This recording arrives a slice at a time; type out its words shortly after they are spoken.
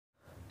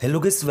Hello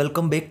guys,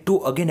 welcome back to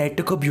again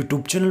iTechHub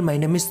YouTube channel. My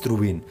name is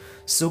Dhruvin.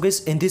 So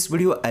guys, in this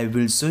video I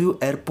will show you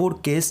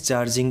AirPods case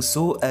charging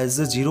so as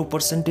a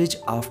 0%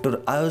 after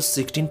iOS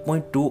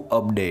 16.2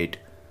 update.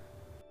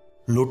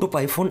 Lot of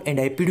iPhone and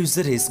iPad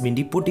user has been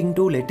reporting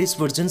to latest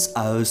versions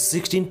iOS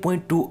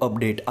 16.2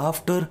 update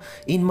after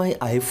in my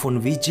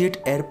iPhone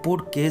widget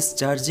AirPods case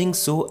charging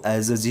so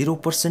as a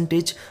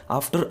 0%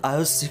 after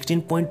iOS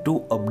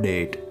 16.2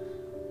 update.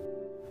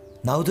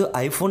 Now the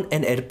iPhone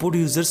and AirPods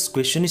users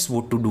question is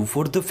what to do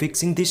for the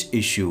fixing this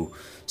issue.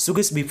 So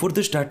guys, before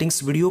the starting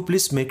this video,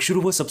 please make sure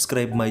to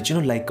subscribe my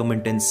channel, like,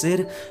 comment and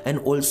share, and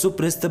also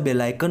press the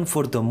bell icon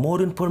for the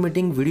more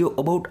informative video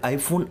about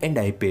iPhone and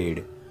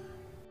iPad.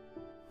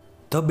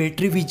 The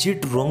battery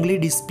widget wrongly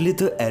displays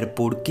the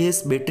AirPods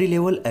case battery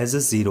level as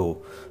a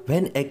 0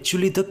 when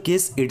actually the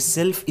case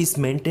itself is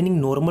maintaining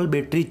normal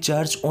battery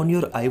charge on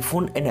your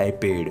iPhone and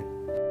iPad.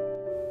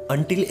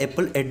 Until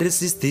Apple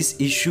addresses this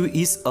issue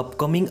is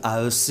upcoming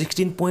iOS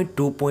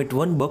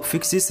 16.2.1 bug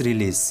fixes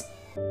release.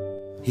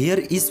 Here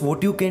is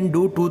what you can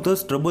do to the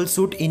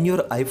troubleshoot in your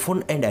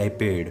iPhone and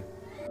iPad.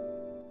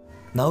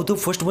 Now the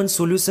first one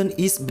solution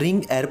is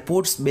bring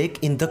AirPods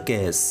back in the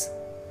case.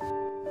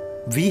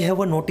 We have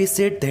noticed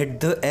that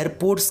the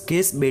AirPods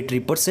case battery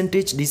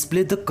percentage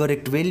display the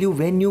correct value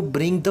when you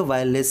bring the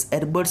wireless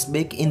earbuds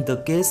back in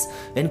the case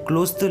and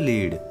close the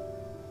lid.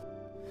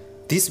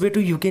 This way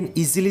too you can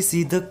easily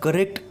see the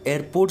correct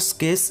AirPods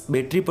case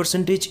battery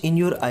percentage in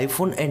your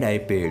iPhone and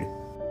iPad.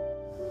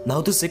 Now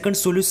the second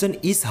solution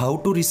is how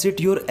to reset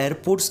your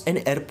AirPods and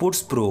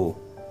AirPods Pro.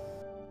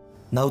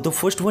 Now the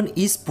first one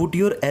is put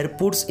your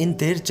AirPods in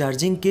their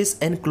charging case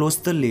and close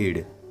the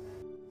lid.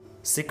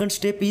 Second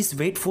step is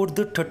wait for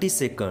the 30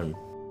 seconds.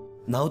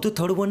 Now the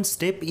third one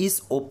step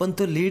is open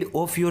the lid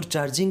of your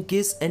charging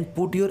case and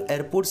put your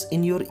AirPods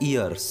in your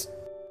ears.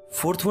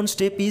 Fourth one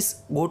step is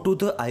go to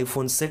the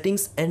iPhone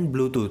settings and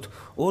Bluetooth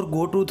or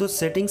go to the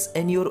settings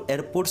and your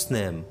AirPods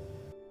name.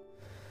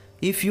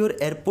 If your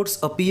AirPods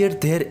appear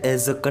there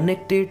as a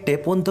connected,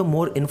 tap on the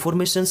more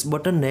informations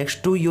button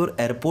next to your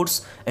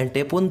AirPods and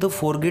tap on the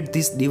forget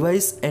this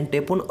device and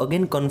tap on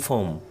again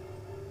confirm.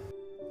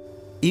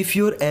 If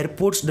your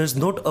AirPods does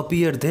not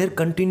appear there,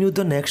 continue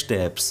the next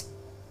steps.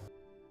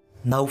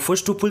 Now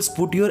first of all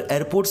put your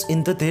AirPods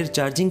in their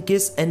charging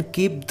case and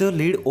keep the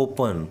lid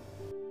open.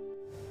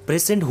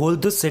 Press and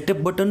hold the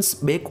setup buttons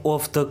back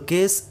of the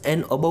case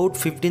and about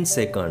 15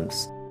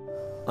 seconds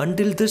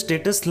until the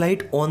status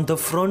light on the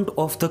front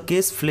of the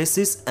case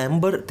flashes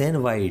amber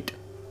then white.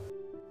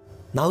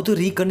 Now to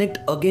reconnect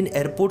again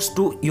AirPods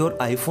to your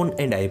iPhone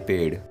and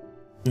iPad.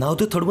 Now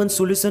the third one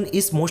solution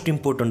is most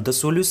important. The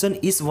solution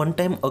is one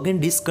time again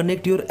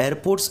disconnect your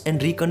AirPods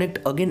and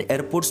reconnect again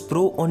AirPods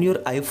Pro on your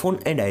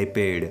iPhone and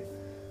iPad.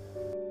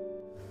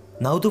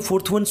 Now the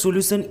fourth one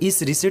solution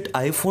is reset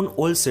iPhone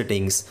all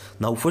settings.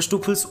 Now first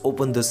of all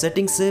open the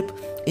settings app.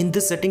 In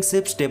the settings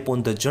app tap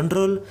on the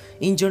general.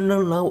 In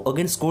general now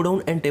again scroll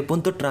down and tap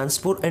on the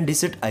transfer and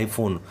reset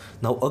iPhone.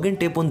 Now again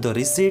tap on the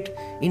reset.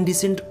 In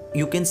reset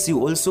you can see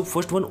also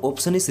first one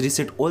option is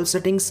reset all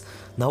settings.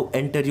 Now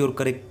enter your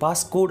correct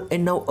passcode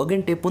and now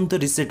again tap on the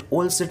reset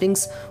all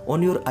settings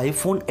on your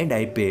iPhone and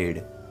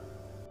iPad.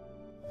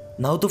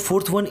 Now the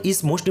fourth one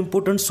is most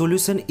important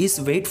solution is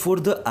wait for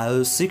the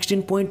iOS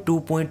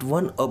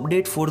 16.2.1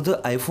 update for the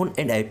iPhone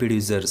and iPad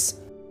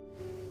users.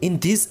 In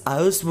these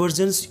iOS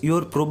versions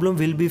your problem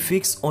will be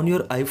fixed on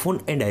your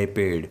iPhone and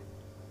iPad.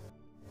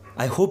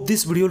 I hope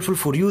this video helpful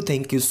for you.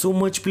 Thank you so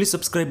much. Please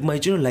subscribe my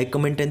channel, like,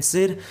 comment and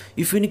share. If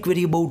you have any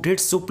query about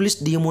it so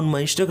please DM on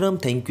my Instagram.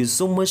 Thank you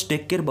so much.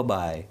 Take care. Bye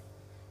bye.